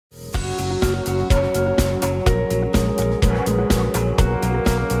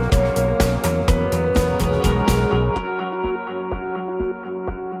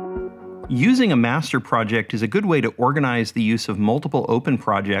Using a master project is a good way to organize the use of multiple open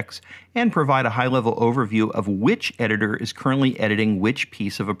projects and provide a high-level overview of which editor is currently editing which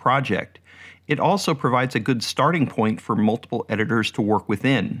piece of a project. It also provides a good starting point for multiple editors to work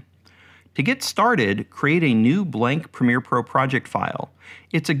within. To get started, create a new blank Premiere Pro project file.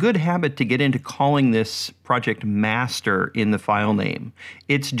 It's a good habit to get into calling this project master in the file name.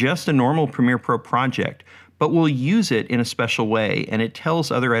 It's just a normal Premiere Pro project, but we'll use it in a special way, and it tells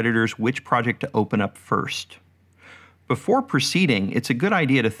other editors which project to open up first. Before proceeding, it's a good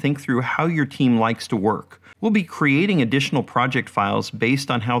idea to think through how your team likes to work. We'll be creating additional project files based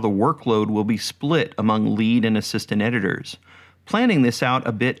on how the workload will be split among lead and assistant editors. Planning this out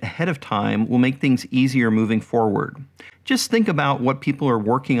a bit ahead of time will make things easier moving forward. Just think about what people are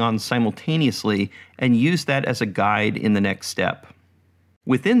working on simultaneously and use that as a guide in the next step.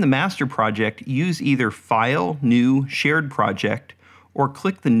 Within the master project, use either File, New, Shared Project, or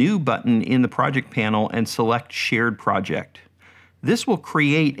click the New button in the project panel and select Shared Project. This will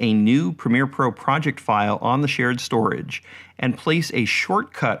create a new Premiere Pro project file on the shared storage and place a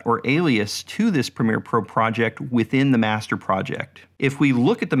shortcut or alias to this Premiere Pro project within the master project. If we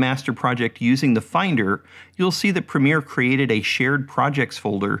look at the master project using the Finder, you'll see that Premiere created a Shared Projects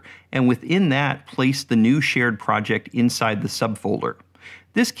folder, and within that placed the new shared project inside the subfolder.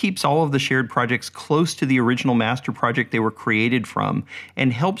 This keeps all of the shared projects close to the original master project they were created from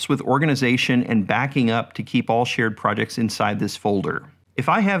and helps with organization and backing up to keep all shared projects inside this folder. If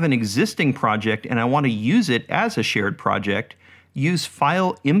I have an existing project and I want to use it as a shared project, use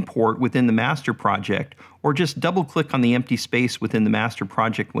File Import within the master project, or just double-click on the empty space within the master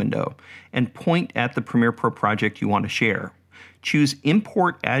project window and point at the Premiere Pro project you want to share. Choose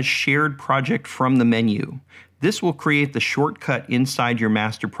Import as Shared Project from the menu. This will create the shortcut inside your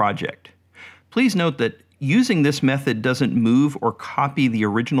master project. Please note that using this method doesn't move or copy the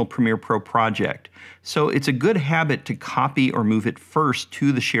original Premiere Pro project, so it's a good habit to copy or move it first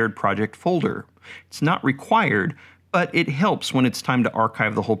to the shared project folder. It's not required, but it helps when it's time to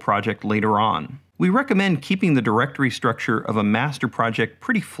archive the whole project later on. We recommend keeping the directory structure of a master project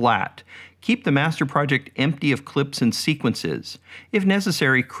pretty flat. Keep the master project empty of clips and sequences. If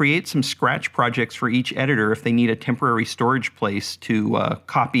necessary, create some scratch projects for each editor if they need a temporary storage place to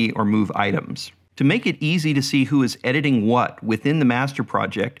copy or move items. To make it easy to see who is editing what within the master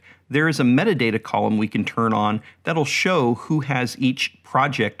project, there is a metadata column we can turn on that'll show who has each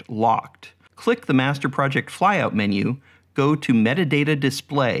project locked. Click the Master Project flyout menu, go to Metadata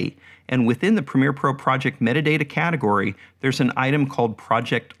Display, and within the Premiere Pro Project metadata category, there's an item called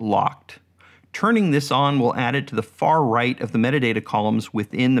Project Locked. Turning this on will add it to the far right of the metadata columns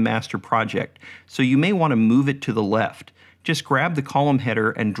within the master project, so you may want to move it to the left. Just grab the column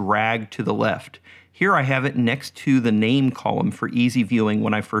header and drag to the left. Here I have it next to the name column for easy viewing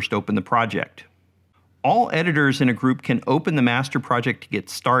when I first open the project. All editors in a group can open the master project to get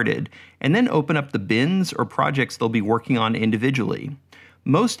started, and then open up the bins or projects they'll be working on individually.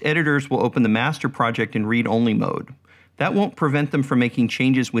 Most editors will open the master project in read-only mode. That won't prevent them from making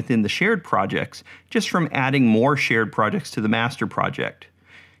changes within the shared projects, just from adding more shared projects to the master project.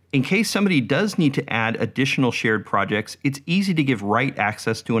 In case somebody does need to add additional shared projects, it's easy to give write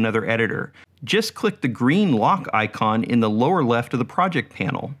access to another editor. Just click the green lock icon in the lower left of the project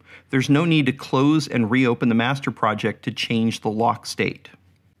panel. There's no need to close and reopen the master project to change the lock state.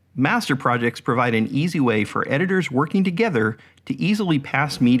 Master projects provide an easy way for editors working together to easily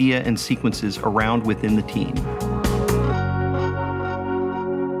pass media and sequences around within the team.